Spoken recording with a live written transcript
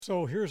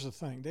So here's the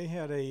thing. They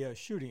had a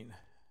shooting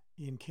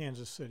in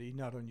Kansas City,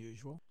 not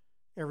unusual.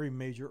 Every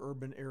major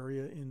urban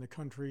area in the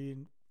country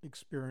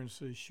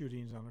experiences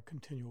shootings on a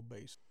continual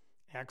basis.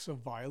 Acts of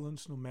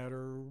violence, no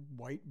matter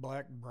white,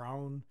 black,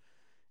 brown,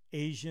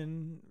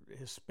 Asian,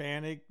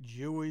 Hispanic,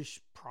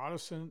 Jewish,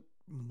 Protestant,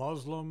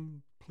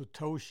 Muslim,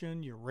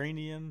 Plutosian,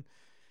 Uranian,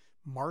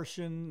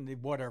 Martian,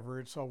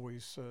 whatever. It's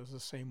always the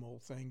same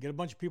old thing. Get a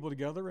bunch of people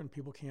together and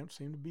people can't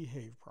seem to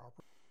behave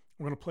properly.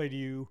 I'm going to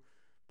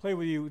play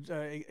with you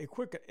a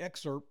quick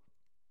excerpt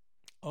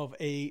of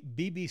a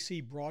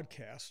BBC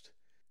broadcast,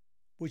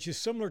 which is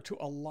similar to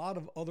a lot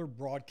of other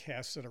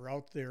broadcasts that are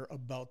out there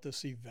about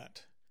this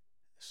event.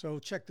 So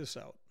check this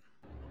out.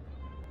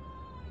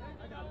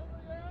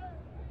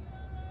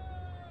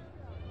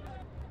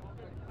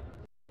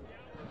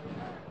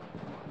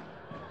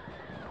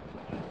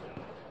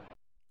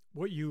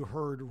 What you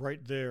heard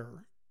right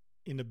there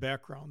in the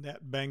background,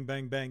 that bang,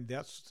 bang, bang,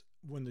 that's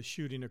when the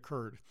shooting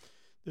occurred.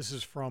 This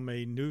is from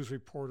a news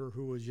reporter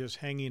who was just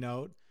hanging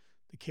out.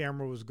 The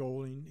camera was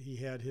going. He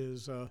had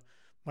his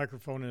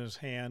microphone in his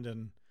hand,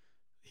 and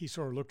he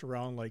sort of looked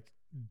around like,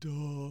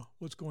 duh,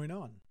 what's going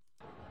on?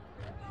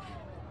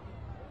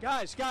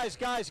 Guys,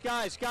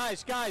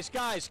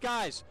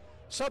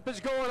 something's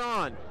going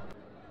on.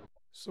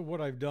 So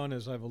what I've done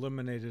is I've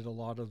eliminated a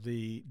lot of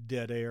the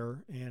dead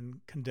air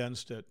and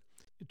condensed it.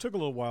 It took a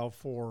little while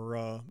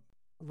for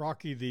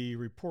Rocky, the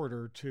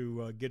reporter,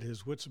 to get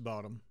his wits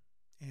about him.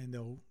 And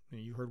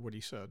you heard what he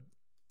said.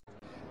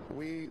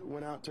 We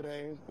went out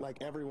today,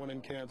 like everyone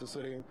in Kansas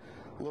City,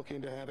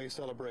 looking to have a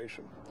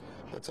celebration.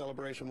 That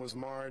celebration was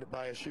marred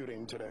by a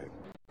shooting today.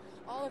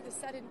 All of a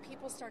sudden,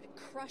 people started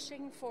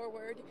crushing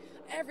forward.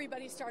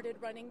 Everybody started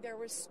running. There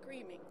was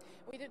screaming.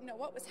 We didn't know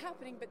what was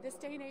happening, but this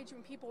day and age,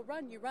 when people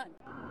run, you run.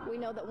 We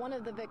know that one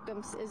of the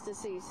victims is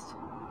deceased.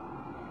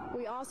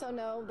 We also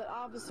know that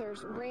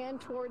officers ran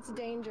towards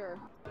danger.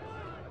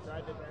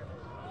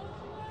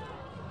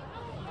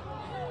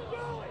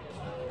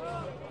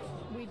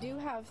 We do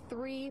have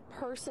 3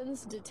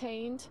 persons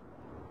detained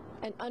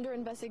and under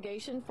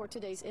investigation for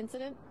today's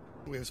incident.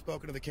 We have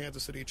spoken to the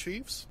Kansas City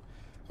Chiefs,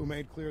 who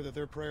made clear that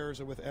their prayers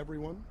are with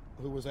everyone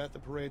who was at the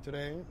parade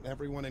today,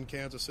 everyone in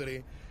Kansas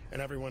City,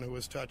 and everyone who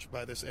was touched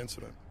by this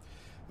incident.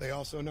 They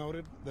also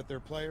noted that their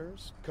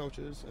players,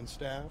 coaches, and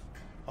staff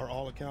are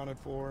all accounted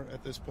for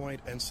at this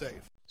point and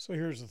safe. So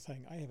here's the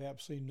thing. I have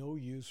absolutely no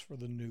use for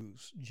the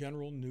news,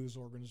 general news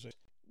organization.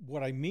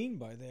 What I mean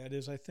by that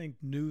is I think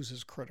news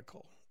is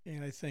critical.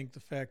 And I think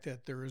the fact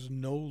that there is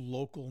no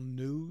local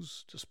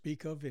news to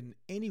speak of in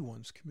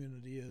anyone's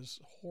community is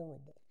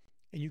horrible.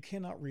 And you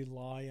cannot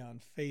rely on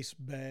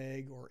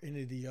Facebook or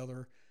any of the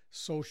other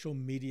social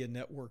media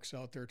networks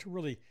out there to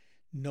really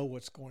know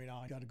what's going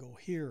on. You got to go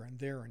here and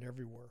there and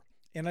everywhere.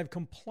 And I've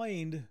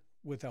complained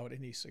without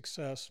any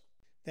success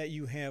that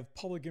you have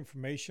public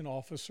information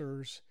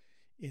officers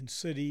in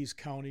cities,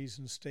 counties,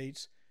 and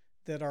states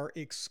that are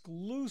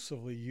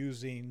exclusively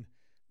using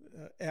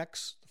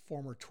X, the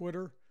former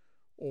Twitter,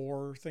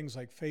 or things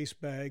like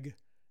Facebook.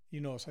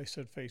 You notice I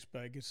said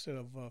Facebook instead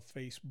of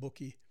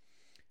Facebooky.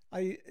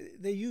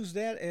 They use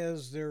that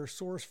as their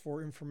source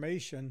for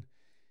information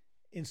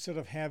instead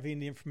of having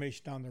the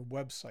information on their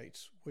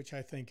websites, which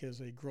I think is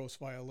a gross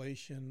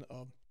violation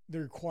of the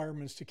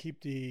requirements to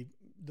keep the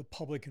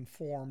public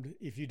informed.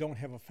 If you don't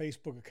have a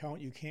Facebook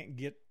account, you can't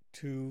get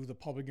to the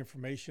public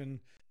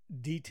information,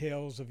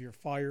 details of your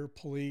fire,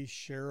 police,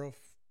 sheriff,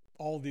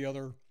 all the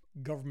other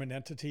government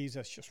entities.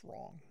 That's just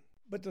wrong.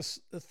 But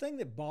the thing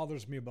that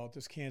bothers me about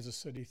this Kansas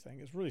City thing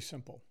is really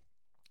simple.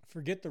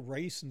 Forget the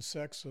race and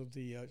sex of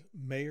the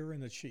mayor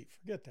and the chief.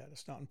 Forget that.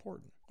 It's not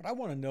important. What I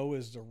want to know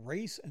is the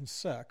race and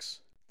sex,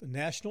 the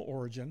national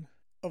origin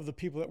of the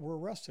people that were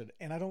arrested.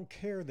 And I don't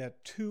care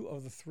that 2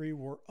 of the 3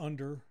 were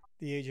under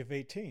the age of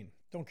 18.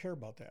 Don't care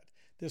about that.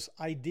 This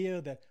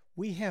idea that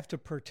we have to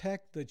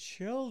protect the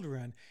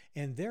children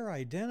and their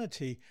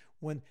identity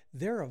when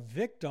they're a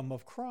victim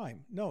of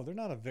crime. No, they're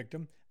not a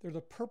victim. They're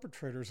the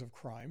perpetrators of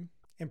crime.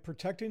 And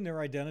protecting their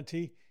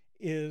identity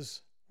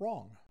is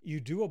wrong. You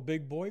do a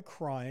big boy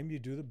crime, you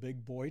do the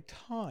big boy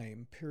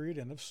time, period,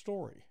 end of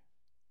story.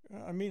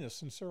 I mean this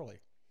sincerely.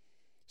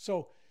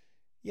 So,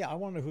 yeah, I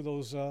want to know who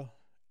those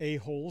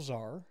a-holes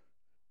are.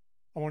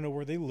 I want to know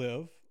where they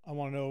live. I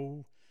want to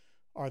know,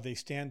 are they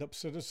stand-up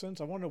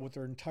citizens? I want to know what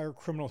their entire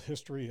criminal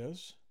history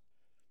is.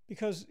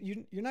 Because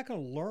you're not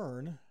going to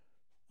learn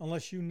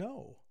unless you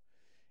know.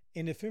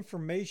 And if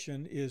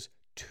information is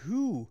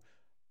too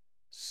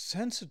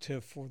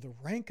sensitive for the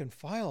rank and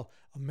file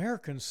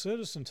American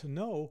citizen to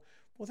know,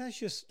 well, that's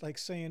just like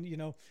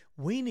saying,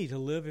 we need to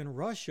live in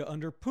Russia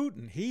under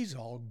Putin. He's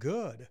all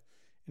good.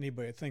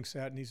 Anybody that thinks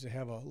that needs to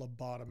have a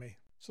lobotomy.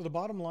 So the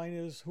bottom line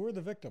is, who are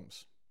the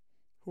victims?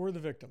 Who are the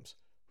victims?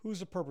 Who's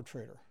the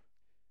perpetrator?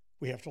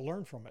 We have to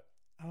learn from it.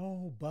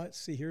 Oh, but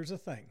see, here's the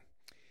thing.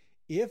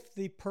 If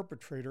the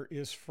perpetrator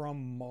is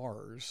from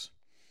Mars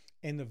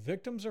and the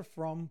victims are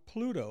from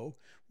Pluto,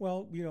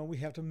 well, we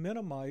have to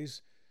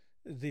minimize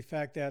the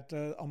fact that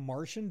a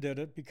Martian did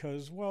it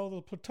because, well,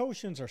 the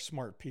Plutonians are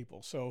smart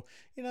people. So,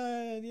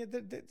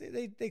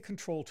 they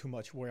control too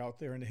much way out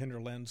there in the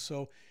hinterlands.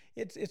 So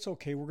it's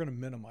okay. We're going to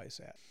minimize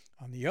that.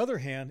 On the other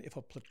hand, if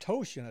a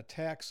Plutonian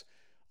attacks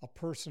a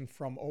person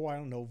from, I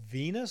don't know,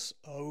 Venus,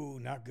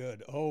 not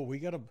good. We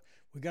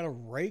gotta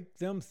rake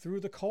them through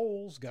the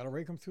coals. Got to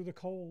rake them through the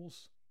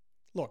coals.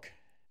 Look,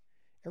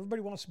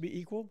 everybody wants to be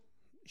equal.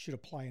 It should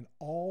apply in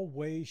all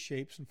ways,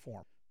 shapes, and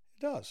forms.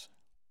 It does.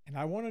 And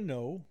I want to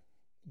know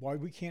why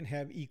we can't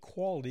have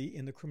equality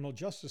in the criminal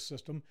justice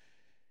system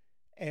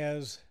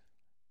as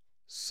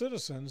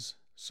citizens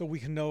so we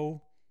can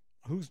know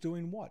who's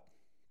doing what.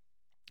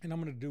 And I'm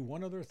going to do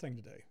one other thing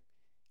today.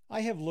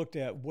 I have looked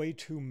at way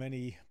too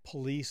many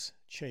police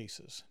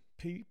chases,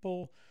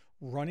 people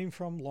running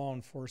from law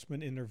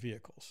enforcement in their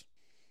vehicles.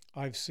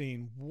 I've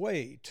seen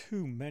way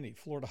too many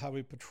Florida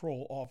Highway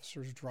Patrol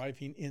officers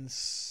driving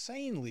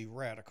insanely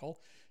radical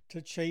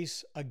to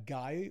chase a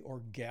guy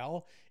or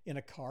gal in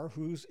a car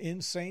who's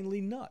insanely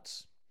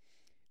nuts.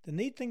 The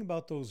neat thing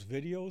about those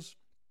videos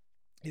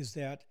is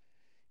that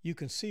you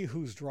can see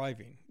who's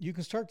driving. You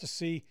can start to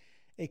see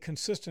a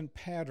consistent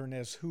pattern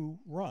as who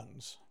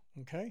runs,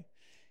 okay?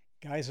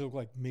 Guys that look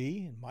like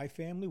me and my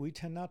family, we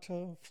tend not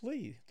to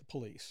flee the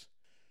police.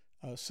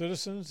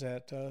 Citizens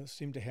that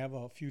seem to have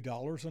a few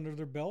dollars under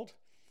their belt,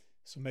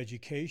 some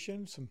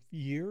education, some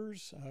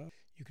years.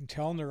 You can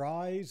tell in their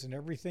eyes and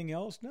everything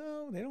else.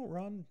 No, they don't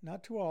run,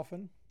 not too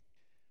often.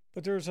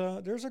 But there's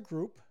a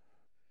group,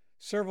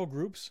 several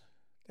groups,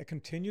 that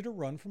continue to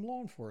run from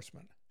law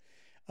enforcement,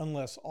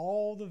 unless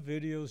all the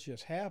videos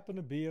just happen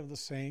to be of the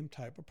same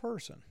type of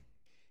person.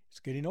 It's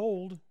getting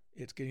old.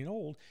 It's getting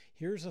old.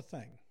 Here's the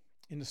thing.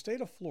 In the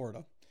state of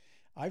Florida,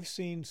 I've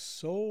seen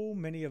so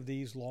many of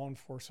these law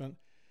enforcement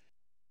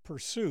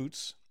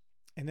pursuits,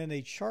 and then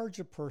they charge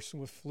a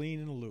person with fleeing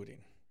and eluding.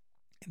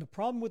 And the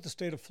problem with the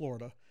state of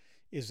Florida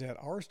is that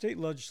our state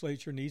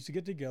legislature needs to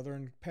get together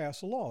and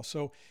pass a law.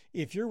 So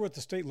if you're with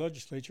the state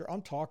legislature,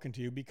 I'm talking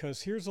to you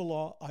because here's a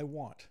law I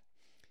want.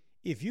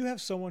 If you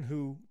have someone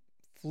who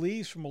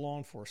flees from a law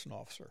enforcement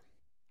officer,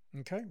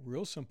 okay,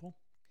 real simple,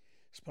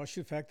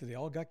 especially the fact that they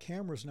all got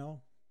cameras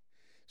now.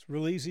 It's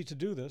real easy to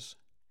do this.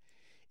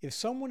 If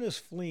someone is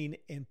fleeing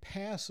and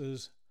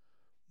passes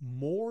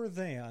more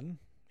than,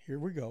 here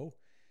we go,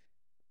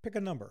 pick a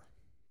number,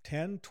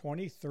 10,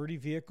 20, 30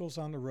 vehicles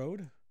on the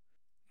road,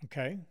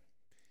 okay?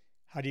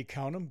 How do you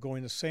count them?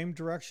 Going the same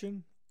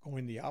direction,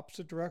 going the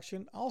opposite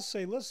direction?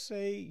 Let's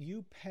say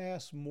you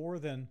pass more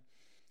than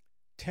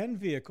 10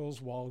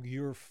 vehicles while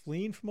you're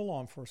fleeing from a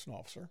law enforcement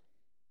officer.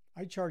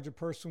 I charge a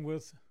person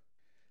with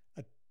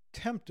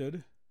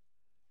attempted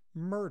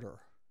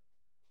murder.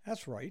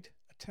 That's right,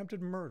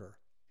 attempted murder.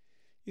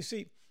 You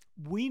see,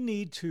 we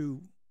need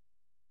to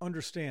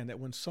understand that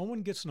when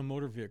someone gets in a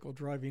motor vehicle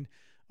driving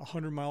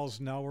 100 miles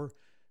an hour,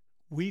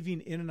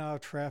 weaving in and out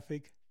of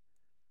traffic,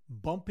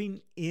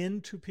 bumping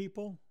into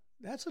people,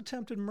 that's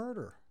attempted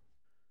murder.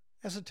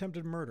 That's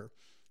attempted murder.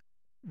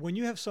 When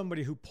you have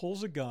somebody who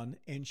pulls a gun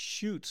and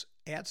shoots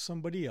at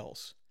somebody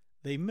else,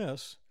 they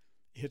miss,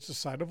 hits the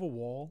side of a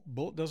wall,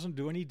 bullet doesn't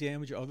do any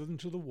damage other than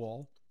to the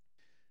wall.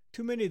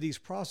 Too many of these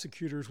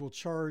prosecutors will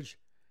charge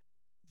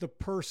the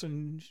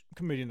person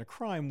committing the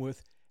crime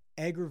with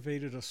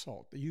aggravated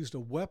assault. They used a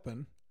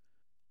weapon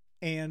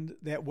and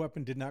that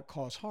weapon did not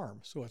cause harm.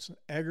 So it's an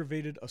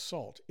aggravated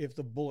assault. If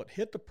the bullet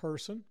hit the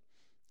person,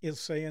 it's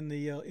say in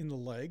the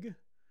leg,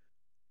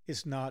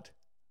 it's not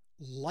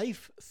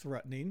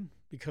life-threatening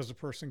because the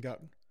person got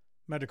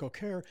medical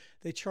care,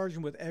 they charge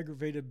them with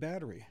aggravated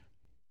battery.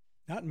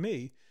 Not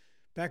me.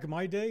 Back in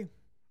my day,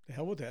 the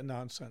hell with that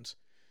nonsense.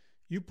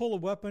 You pull a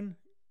weapon,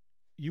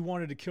 you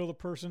wanted to kill the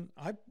person,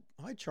 I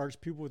charged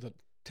people with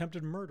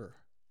attempted murder.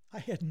 I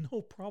had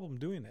no problem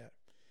doing that.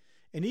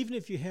 And even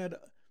if you had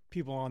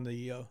people on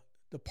the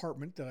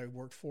department that I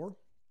worked for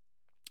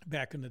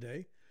back in the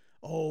day,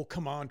 oh,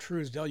 come on,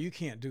 Truesdale, you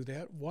can't do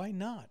that. Why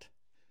not?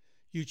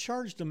 You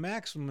charge the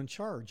maximum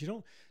charge.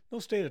 No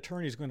state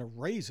attorney is going to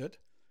raise it.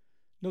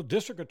 No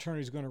district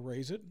attorney is going to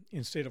raise it.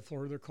 In state of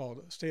Florida, they're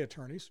called state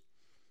attorneys.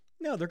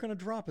 No, they're going to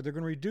drop it. They're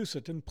going to reduce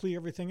it and plea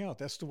everything out.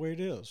 That's the way it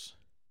is.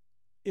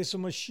 It's a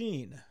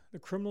machine, the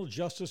criminal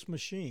justice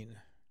machine.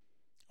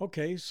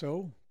 Okay,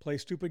 so play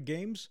stupid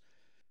games,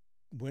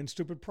 win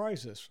stupid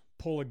prizes.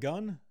 Pull a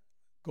gun,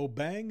 go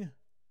bang,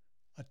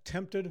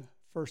 attempted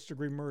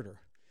first-degree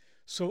murder.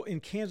 So in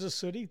Kansas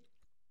City,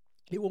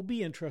 it will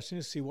be interesting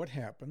to see what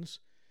happens.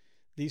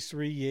 These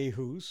three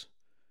yahoos,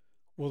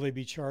 will they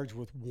be charged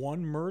with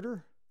one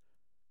murder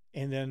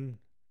and then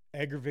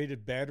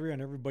aggravated battery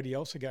on everybody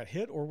else that got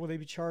hit? Or will they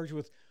be charged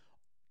with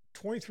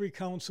 23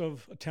 counts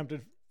of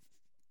attempted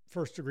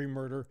first-degree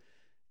murder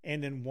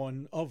and then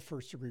one of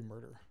first-degree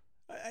murder?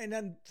 And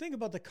then think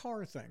about the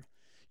car thing.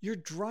 You're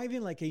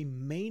driving like a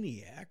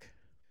maniac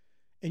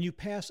and you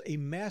pass a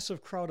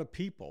massive crowd of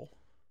people.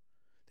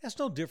 That's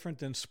no different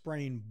than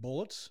spraying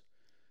bullets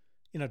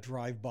in a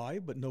drive-by,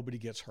 but nobody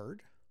gets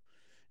hurt.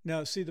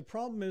 Now, see, the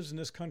problem is in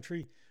this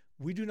country,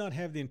 we do not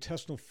have the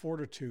intestinal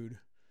fortitude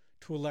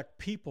to elect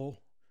people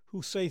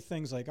who say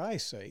things like I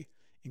say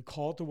and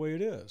call it the way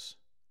it is.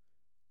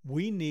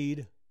 We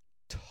need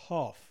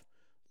tough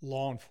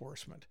law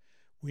enforcement.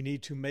 We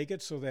need to make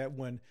it so that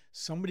when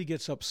somebody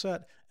gets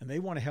upset and they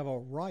want to have a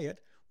riot,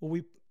 well,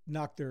 we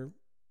knock their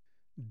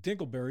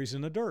dingleberries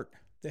in the dirt.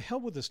 The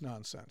hell with this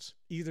nonsense.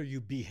 Either you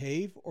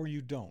behave or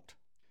you don't.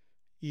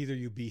 Either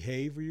you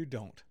behave or you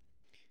don't.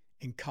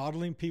 And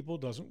coddling people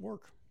doesn't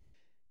work.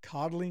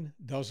 Coddling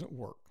doesn't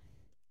work.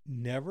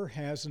 Never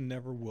has and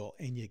never will.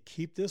 And you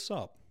keep this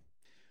up,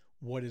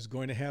 what is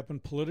going to happen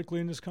politically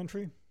in this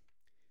country?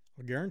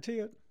 I'll guarantee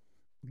it.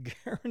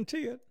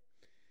 Guarantee it.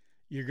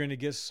 You're going to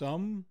get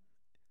some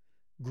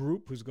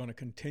group who's going to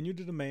continue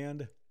to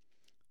demand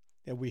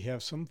that we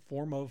have some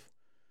form of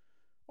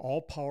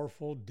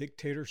all-powerful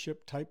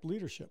dictatorship type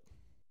leadership.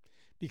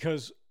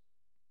 Because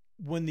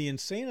when the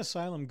insane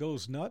asylum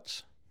goes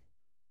nuts,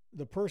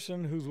 the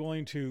person who's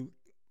willing to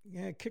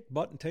kick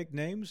butt and take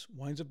names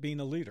winds up being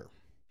a leader.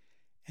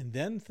 And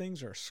then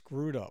things are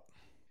screwed up.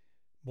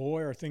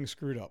 Boy, are things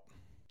screwed up.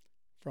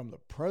 From the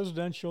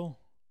presidential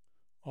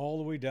all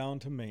the way down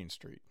to Main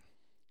Street.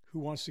 Who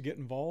wants to get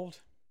involved?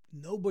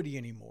 Nobody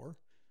anymore,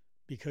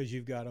 because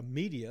you've got a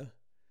media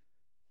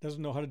that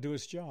doesn't know how to do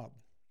its job.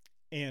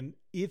 And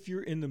if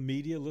you're in the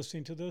media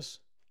listening to this,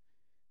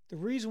 the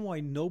reason why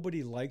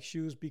nobody likes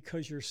you is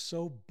because you're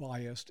so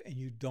biased and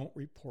you don't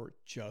report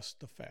just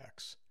the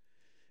facts.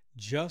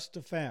 Just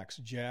the facts,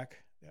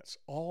 Jack. That's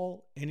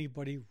all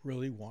anybody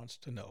really wants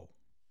to know.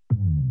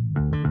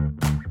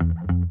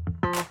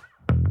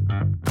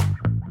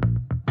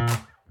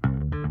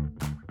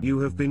 You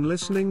have been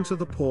listening to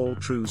the Paul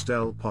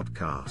Truesdell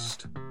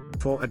podcast.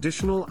 For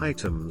additional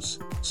items,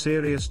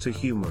 serious to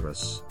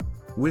humorous,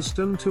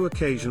 wisdom to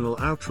occasional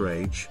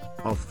outrage,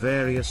 of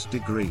various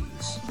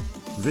degrees,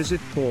 visit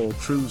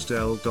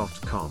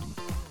paultruesdell.com.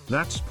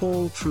 That's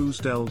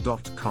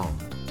paultruesdell.com.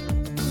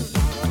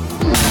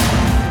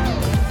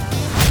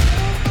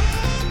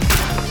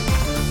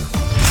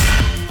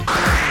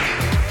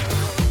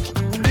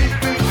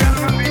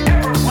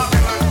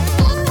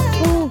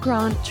 Paul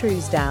Grant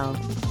Truesdell.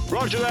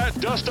 Roger that.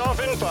 Dust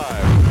off in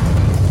 5.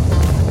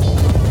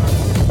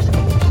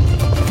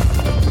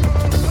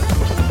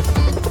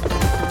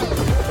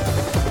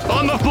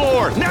 On the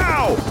floor,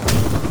 now!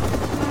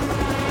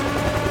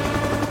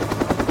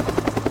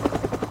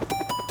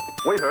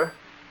 Waiter!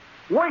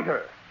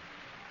 Waiter!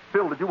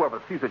 Phil, did you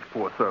ever see such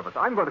poor service?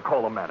 I'm going to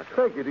call the manager.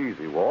 Take it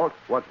easy, Walt.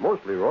 What's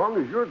mostly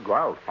wrong is your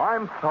gout.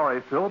 I'm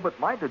sorry, Phil, but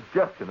my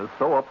digestion is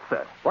so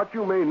upset. What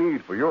you may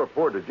need for your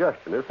poor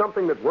digestion is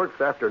something that works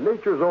after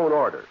nature's own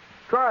order.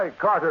 Try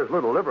Carter's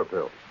Little Liver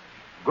Pills.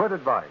 Good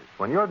advice.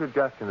 When your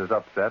digestion is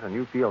upset and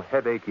you feel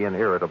headachy and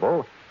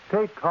irritable,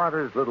 take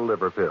Carter's Little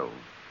Liver Pills.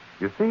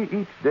 You see,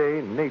 each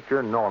day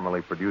nature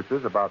normally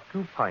produces about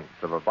 2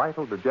 pints of a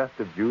vital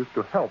digestive juice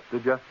to help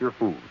digest your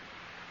food.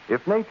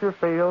 If nature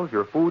fails,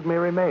 your food may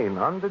remain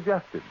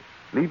undigested,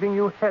 leaving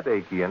you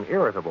headachy and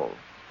irritable.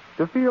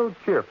 To feel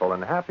cheerful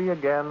and happy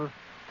again,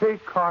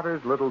 take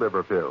Carter's Little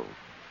Liver Pills.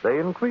 They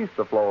increase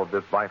the flow of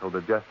this vital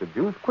digestive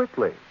juice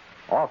quickly,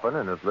 often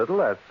in as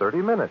little as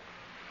 30 minutes,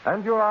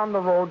 and you're on the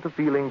road to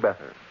feeling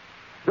better.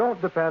 Don't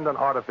depend on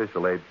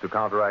artificial aids to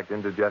counteract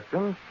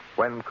indigestion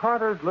when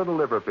Carter's Little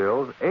Liver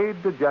Pills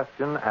aid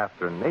digestion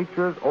after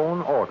nature's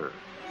own order.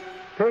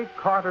 Take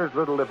Carter's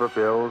Little Liver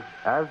Pills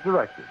as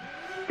directed.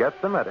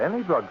 Get them at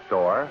any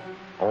drugstore,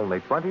 only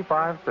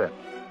 25 cents.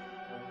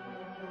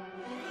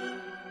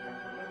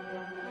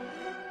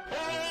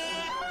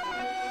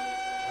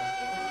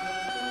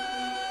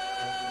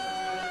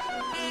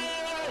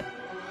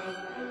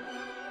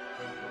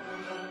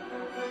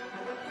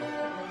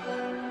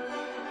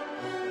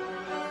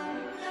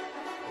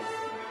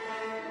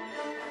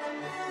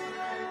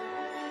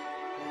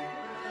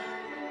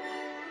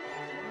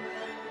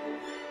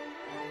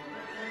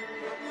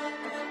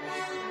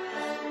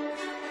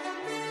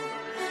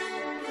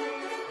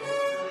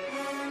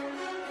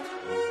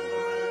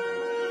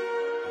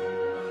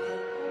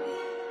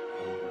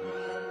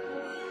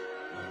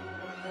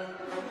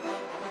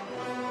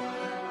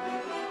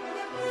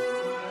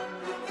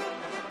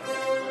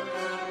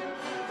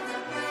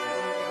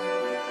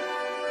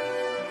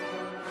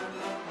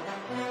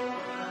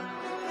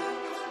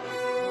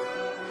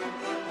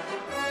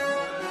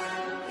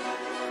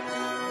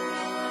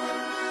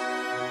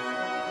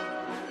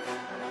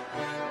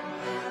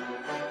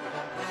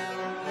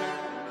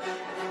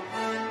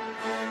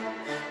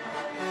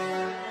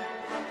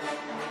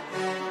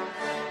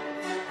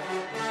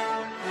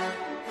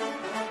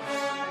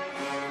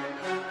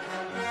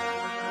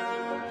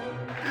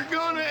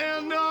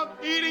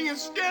 A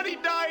steady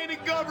diet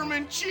of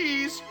government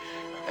cheese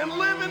and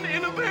living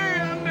in a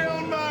van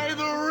down by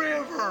the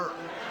river.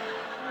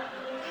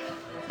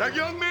 Now,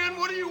 young man,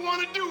 what do you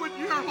want to do with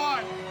your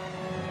life?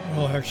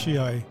 Well, actually,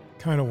 I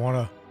kind of want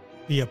to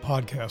be a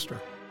podcaster.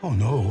 Oh,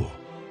 no.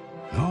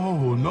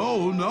 No,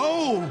 no,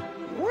 no.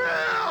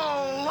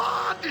 Well,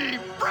 Lottie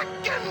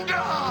frickin'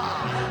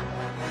 da!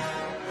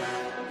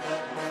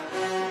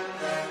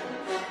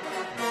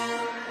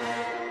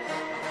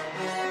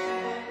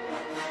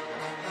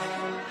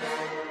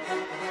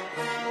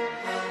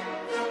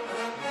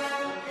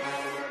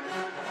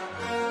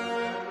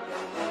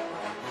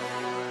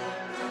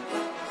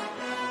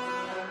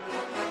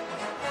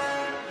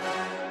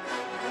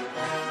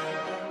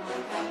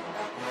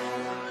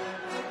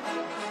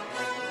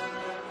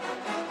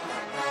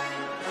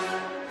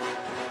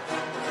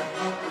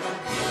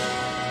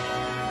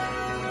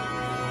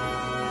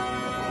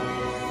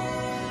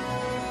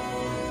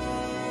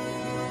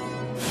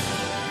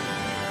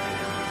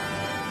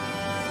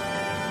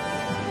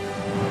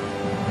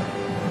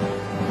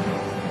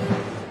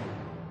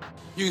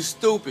 You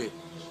stupid.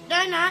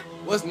 They're not.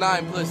 What's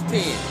 9 plus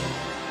 10?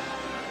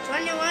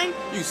 21.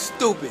 You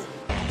stupid.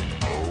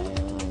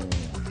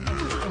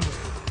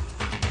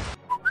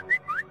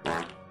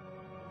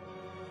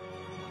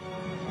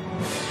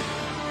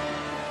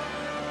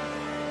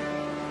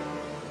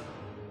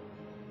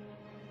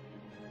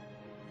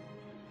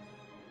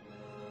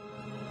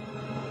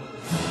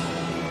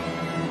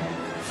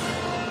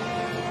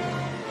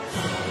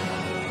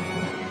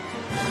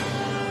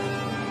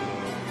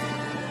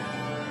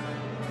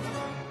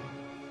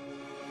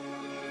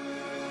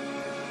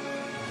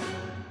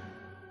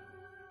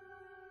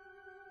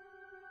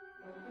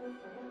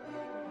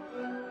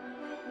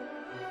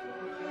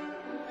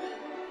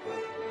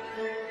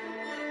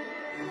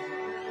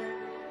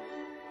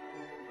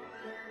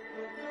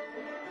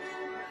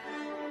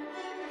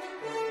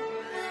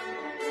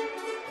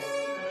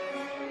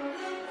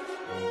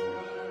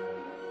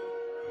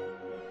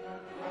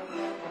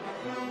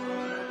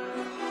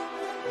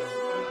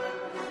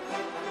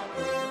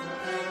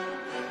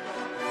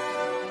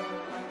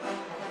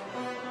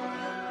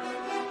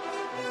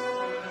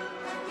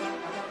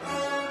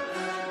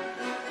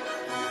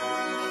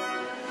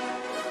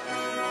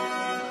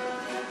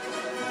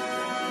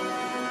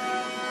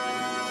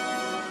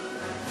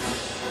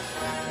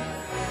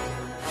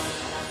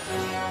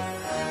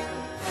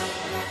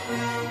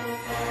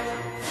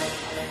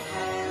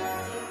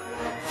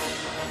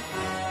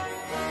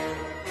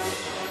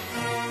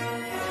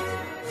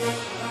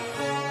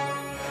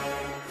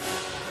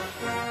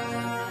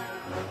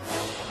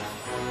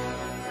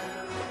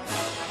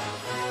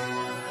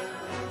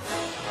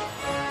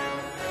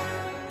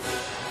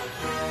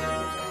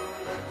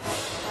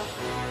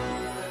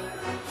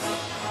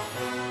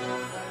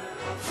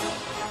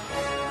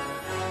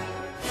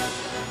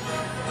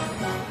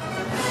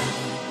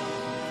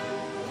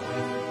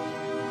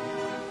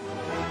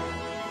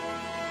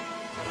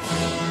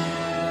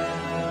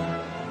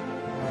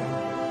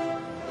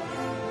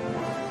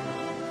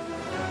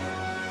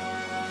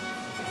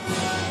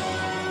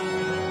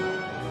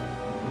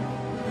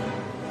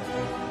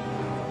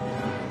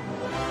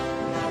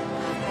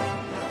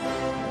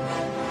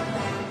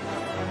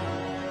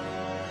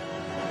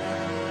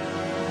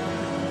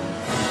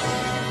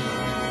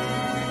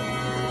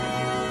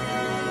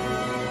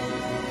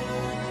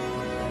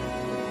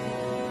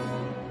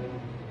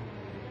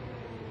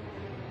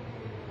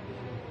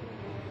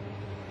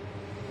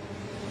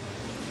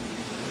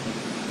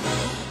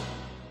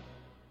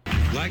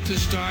 I'd like to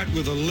start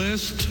with a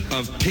list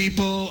of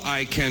people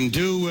I can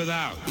do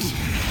without.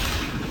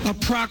 A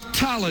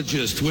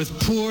proctologist with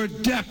poor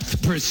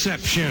depth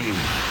perception.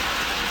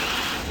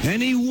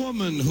 Any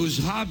woman whose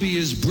hobby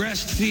is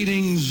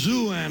breastfeeding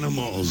zoo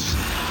animals.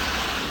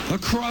 A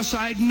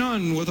cross-eyed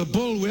nun with a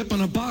bullwhip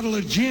and a bottle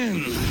of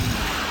gin.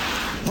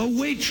 A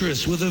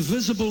waitress with a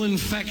visible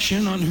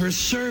infection on her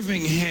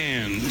serving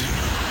hand.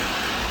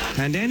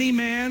 And any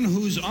man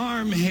whose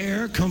arm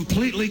hair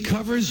completely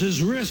covers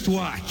his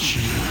wristwatch.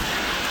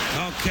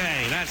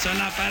 Okay, that's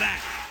enough of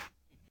that.